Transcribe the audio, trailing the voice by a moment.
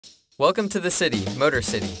Welcome to the city, Motor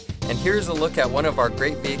City, and here's a look at one of our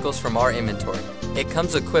great vehicles from our inventory. It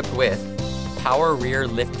comes equipped with power rear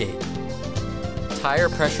liftgate, tire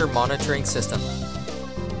pressure monitoring system,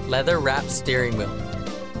 leather wrapped steering wheel,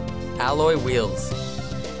 alloy wheels,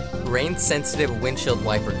 rain sensitive windshield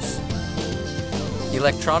wipers,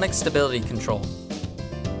 electronic stability control.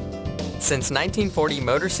 Since 1940,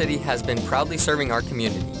 Motor City has been proudly serving our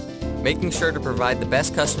community, making sure to provide the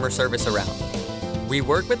best customer service around. We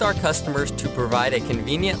work with our customers to provide a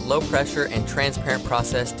convenient, low-pressure, and transparent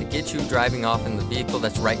process to get you driving off in the vehicle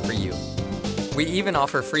that's right for you. We even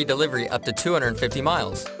offer free delivery up to 250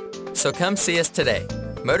 miles. So come see us today.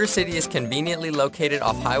 Motor City is conveniently located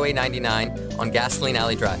off Highway 99 on Gasoline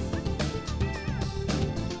Alley Drive.